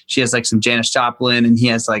she has like some Janis Joplin, and he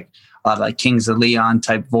has like a lot of like Kings of Leon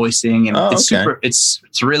type voicing. And it's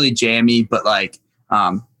really jammy, but like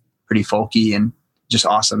pretty folky and just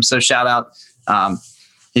awesome. So shout out.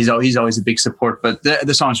 He's always a big support, but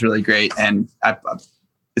the song's really great, and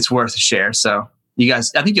it's worth a share. So you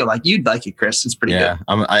guys, I think you'd like it, Chris. It's pretty good.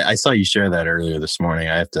 I saw you share that earlier this morning.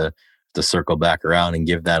 I have to circle back around and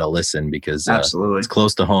give that a listen, because absolutely it's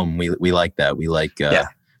close to home. We like that. We like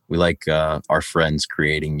our friends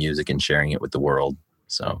creating music and sharing it with the world.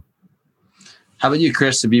 So. How about you,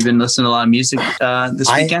 Chris? Have you been listening to a lot of music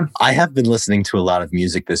this weekend? I have been listening to a lot of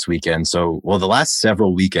music this weekend. So, the last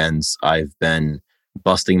several weekends, I've been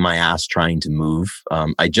busting my ass trying to move.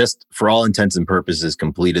 I just, for all intents and purposes,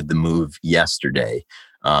 completed the move yesterday.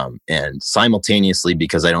 And simultaneously,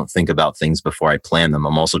 because I don't think about things before I plan them,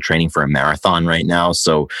 I'm also training for a marathon right now.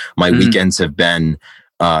 So my weekends have been,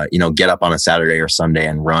 get up on a Saturday or Sunday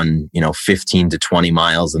and run, 15 to 20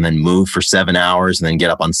 miles and then move for 7 hours and then get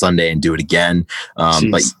up on Sunday and do it again.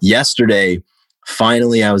 But yesterday,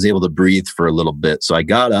 finally, I was able to breathe for a little bit. So I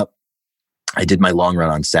got up. I did my long run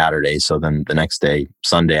on Saturday. So then the next day,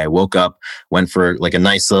 Sunday, I woke up, went for like a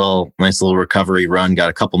nice little recovery run, got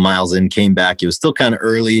a couple miles in, came back. It was still kind of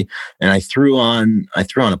early. And I threw on a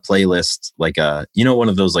playlist, like one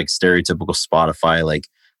of those like stereotypical Spotify,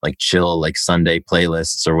 like chill, like Sunday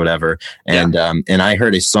playlists or whatever. And I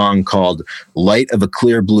heard a song called Light of a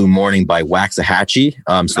Clear Blue Morning by Waxahachie.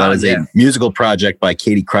 So that was a musical project by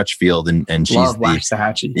Katie Crutchfield. And she's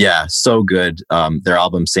Waxahachie. Yeah, so good. Their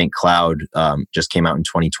album St. Cloud just came out in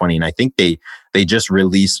 2020. And I think they just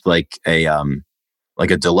released like a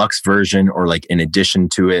deluxe version or like an addition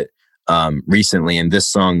to it recently, and this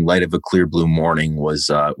song Light of a Clear Blue Morning was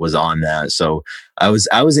on that. So I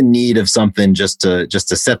was in need of something just to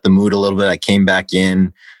set the mood a little bit. I came back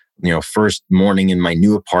in, first morning in my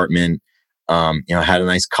new apartment, had a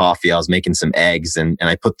nice coffee. I was making some eggs and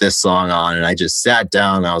I put this song on and I just sat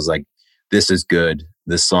down and I was like, this is good.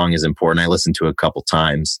 This song is important. I listened to it a couple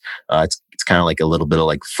times. It's kind of like a little bit of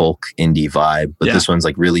like folk indie vibe, but this one's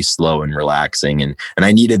like really slow and relaxing. And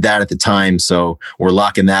I needed that at the time. So we're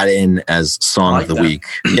locking that in as song of the week.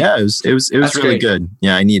 Yeah, it was really good.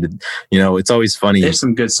 Yeah, I needed, it's always funny. There's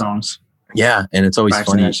some good songs. Yeah. And it's always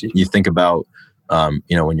funny. You think about,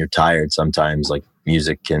 when you're tired, sometimes like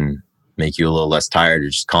music can make you a little less tired or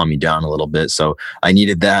just calm you down a little bit. So I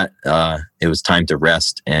needed that. It was time to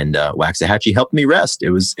rest, and Waxahachie helped me rest. It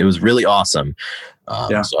was really awesome.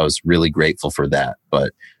 So I was really grateful for that.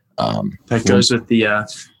 But that goes with the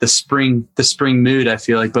spring mood. I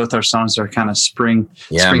feel like both our songs are kind of spring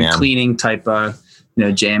cleaning type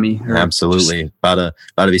jammy. Absolutely. About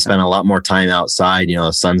to be spending a lot more time outside.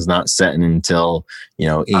 The sun's not setting until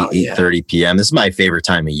 8:30 p.m. This is my favorite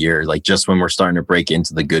time of year, like just when we're starting to break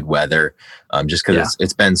into the good weather, just because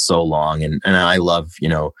it's been so long, and I love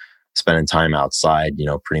spending time outside.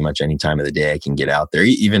 Pretty much any time of the day I can get out there,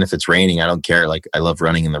 even if it's raining. I don't care. Like I love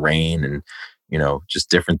running in the rain and just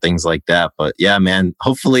different things like that. But yeah, man,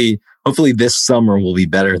 hopefully this summer will be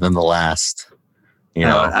better than the last. You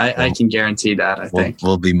know, I can guarantee that. I think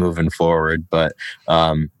we'll be moving forward, but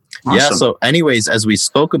awesome. Yeah. So anyways, as we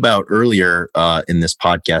spoke about earlier in this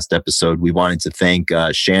podcast episode, we wanted to thank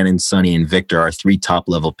Shannon, Sonny, and Victor, our 3 top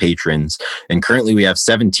level patrons. And currently we have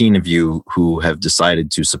 17 of you who have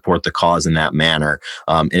decided to support the cause in that manner.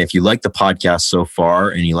 And if you like the podcast so far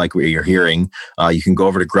and you like what you're hearing, you can go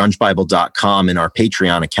over to grungebible.com, and our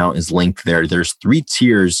Patreon account is linked there. There's 3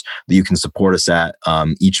 tiers that you can support us at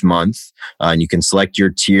each month. And you can select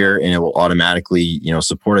your tier and it will automatically,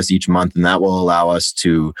 support us each month. And that will allow us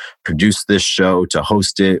to produce this show, to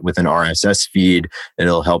host it with an RSS feed.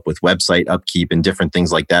 It'll help with website upkeep and different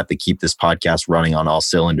things like that keep this podcast running on all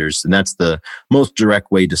cylinders. And that's the most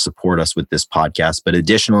direct way to support us with this podcast. But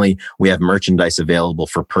additionally, we have merchandise available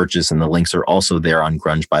for purchase, and the links are also there on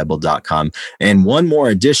grungebible.com. And one more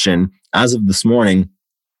addition, as of this morning,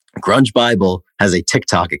 Grunge Bible has a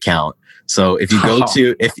TikTok account. So if you go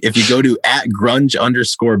to if you go to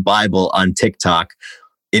 @grunge_Bible on TikTok,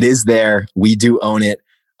 it is there. We do own it.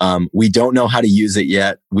 We don't know how to use it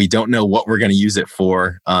yet. We don't know what we're going to use it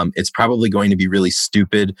for. It's probably going to be really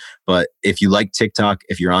stupid, but if you like TikTok,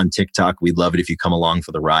 if you're on TikTok, we'd love it if you come along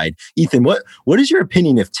for the ride. Ethan, what is your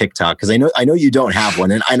opinion of TikTok? Because I know you don't have one,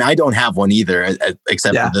 and I don't have one either,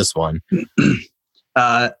 except for this one.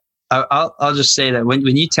 I'll just say that when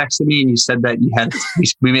you texted me and you said that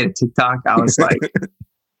we made a TikTok, I was like,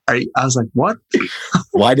 I was like, what?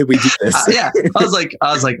 Why did we do this? Yeah, I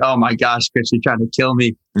was like, oh my gosh, Chris, you're trying to kill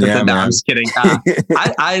me. Yeah, no, I'm just kidding.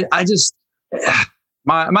 I just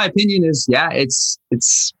my opinion is, yeah, it's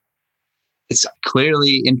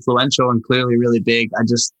clearly influential and clearly really big.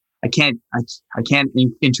 I can't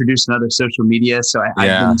introduce another social media, so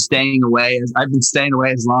I've been staying away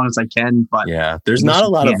as long as I can. But yeah, there's not a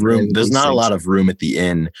lot of room. There's not a lot of room at the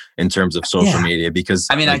inn in terms of social media, because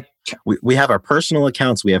we have our personal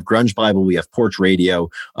accounts. We have Grunge Bible. We have Porch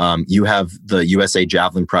Radio. You have the USA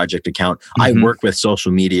Javelin Project account. Mm-hmm. I work with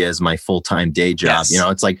social media as my full-time day job.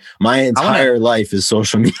 Yes. It's like my entire life is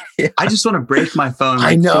social media. I just want to break my phone.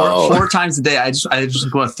 I know four times a day. I just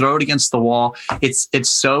want to throw it against the wall. It's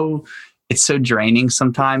so draining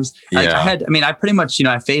sometimes. Yeah. I pretty much,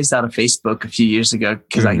 I phased out of Facebook a few years ago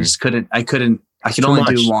because I just couldn't. I could only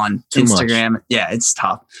do one. Instagram. Much. Yeah, it's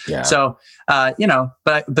tough. Yeah. So,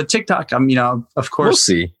 but TikTok, of course, we'll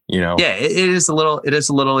see, Yeah, it is a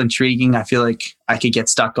little intriguing. I feel like I could get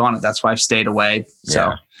stuck on it. That's why I've stayed away.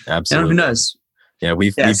 So, absolutely. Who knows? Yeah,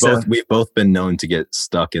 we've both been known to get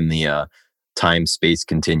stuck in the time-space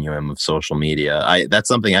continuum of social media. That's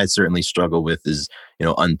something I certainly struggle with, is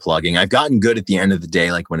unplugging. I've gotten good at the end of the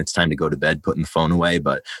day, like when it's time to go to bed, putting the phone away.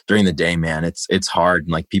 But during the day, man, it's hard.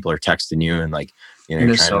 And like people are texting you, and like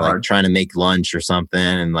you're trying to make lunch or something,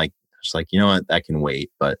 and like just like, what, that can wait.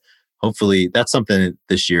 But hopefully that's something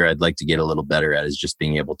this year I'd like to get a little better at, is just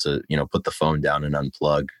being able to put the phone down and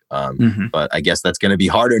unplug. But I guess that's going to be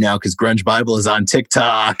harder now because Grunge Bible is on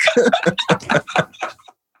TikTok.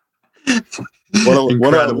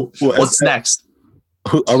 What's next?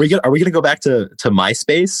 Are we gonna go back to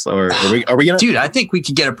MySpace, or are we gonna? Dude, I think we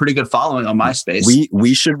could get a pretty good following on MySpace.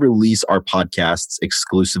 We should release our podcasts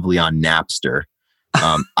exclusively on Napster.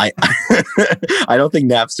 I don't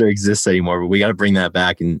think Napster exists anymore, but we got to bring that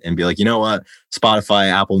back and be like, you know what, Spotify,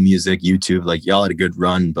 Apple Music, YouTube, like y'all had a good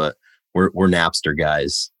run, but we're Napster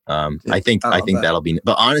guys. I think that'll be.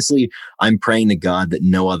 But honestly, I'm praying to God that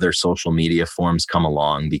no other social media forms come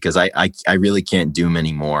along, because I really can't do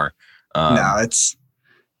many more. No, it's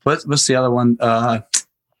what's the other one? I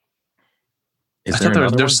thought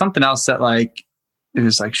there was something else that like it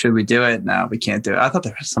was like, should we do it? No, we can't do it. I thought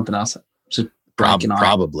there was something else.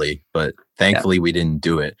 Probably, but thankfully we didn't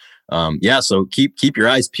do it. So keep your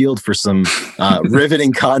eyes peeled for some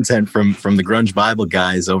riveting content from the Grunge Bible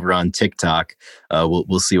guys over on TikTok.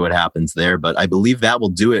 We'll see what happens there, but I believe that will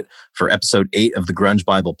do it for episode 8 of the Grunge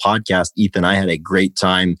Bible podcast. Ethan, I had a great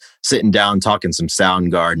time sitting down talking some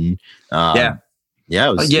Soundgarden.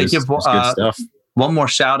 It was good stuff. One more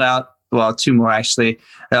shout out. Well, 2 more actually.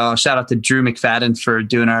 Shout out to Drew McFadden for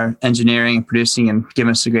doing our engineering and producing and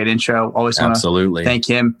giving us a great intro. Always want to thank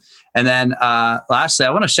him. And then lastly, I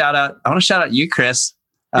want to shout out you, Chris.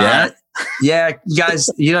 You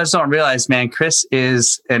guys don't realize, man, Chris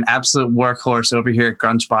is an absolute workhorse over here at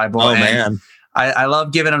Grunge Bible. Oh, man. I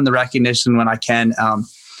love giving him the recognition when I can.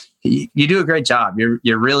 You do a great job.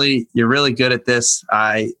 You're really good at this.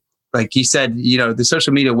 Like you said, the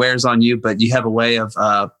social media wears on you, but you have a way of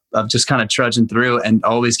just kind of trudging through and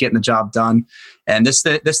always getting the job done. And this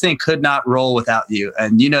thing could not roll without you.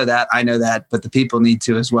 And you know that, I know that, but the people need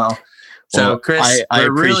to as well. So Chris, I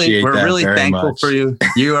we're really thankful much. for you.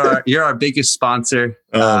 You're our biggest sponsor.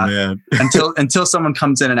 Oh man. until someone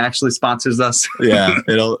comes in and actually sponsors us. Yeah.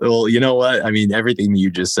 Well, you know what? I mean, everything that you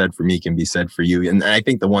just said for me can be said for you. And I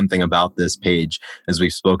think the one thing about this page, as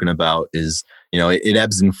we've spoken about, is, it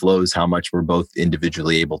ebbs and flows how much we're both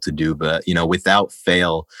individually able to do. But, without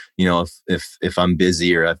fail, if I'm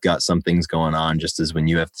busy or I've got some things going on, just as when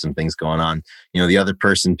you have some things going on, the other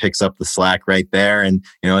person picks up the slack right there. And,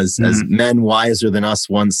 as men wiser than us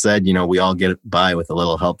once said, we all get by with a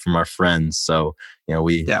little help from our friends. So,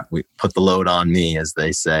 we put the load on me, as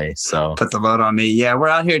they say. So put the load on me. Yeah. We're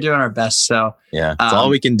out here doing our best. So yeah, it's all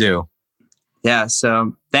we can do. Yeah.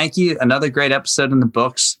 So thank you. Another great episode in the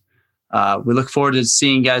books. We look forward to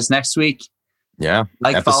seeing you guys next week. Yeah.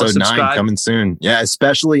 Follow, episode 9 coming soon. Yeah.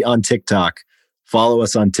 Especially on TikTok. Follow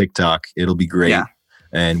us on TikTok. It'll be great. Yeah.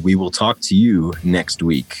 And we will talk to you next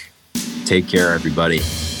week. Take care, everybody.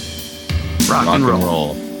 Rock and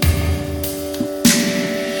roll.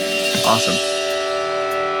 Awesome.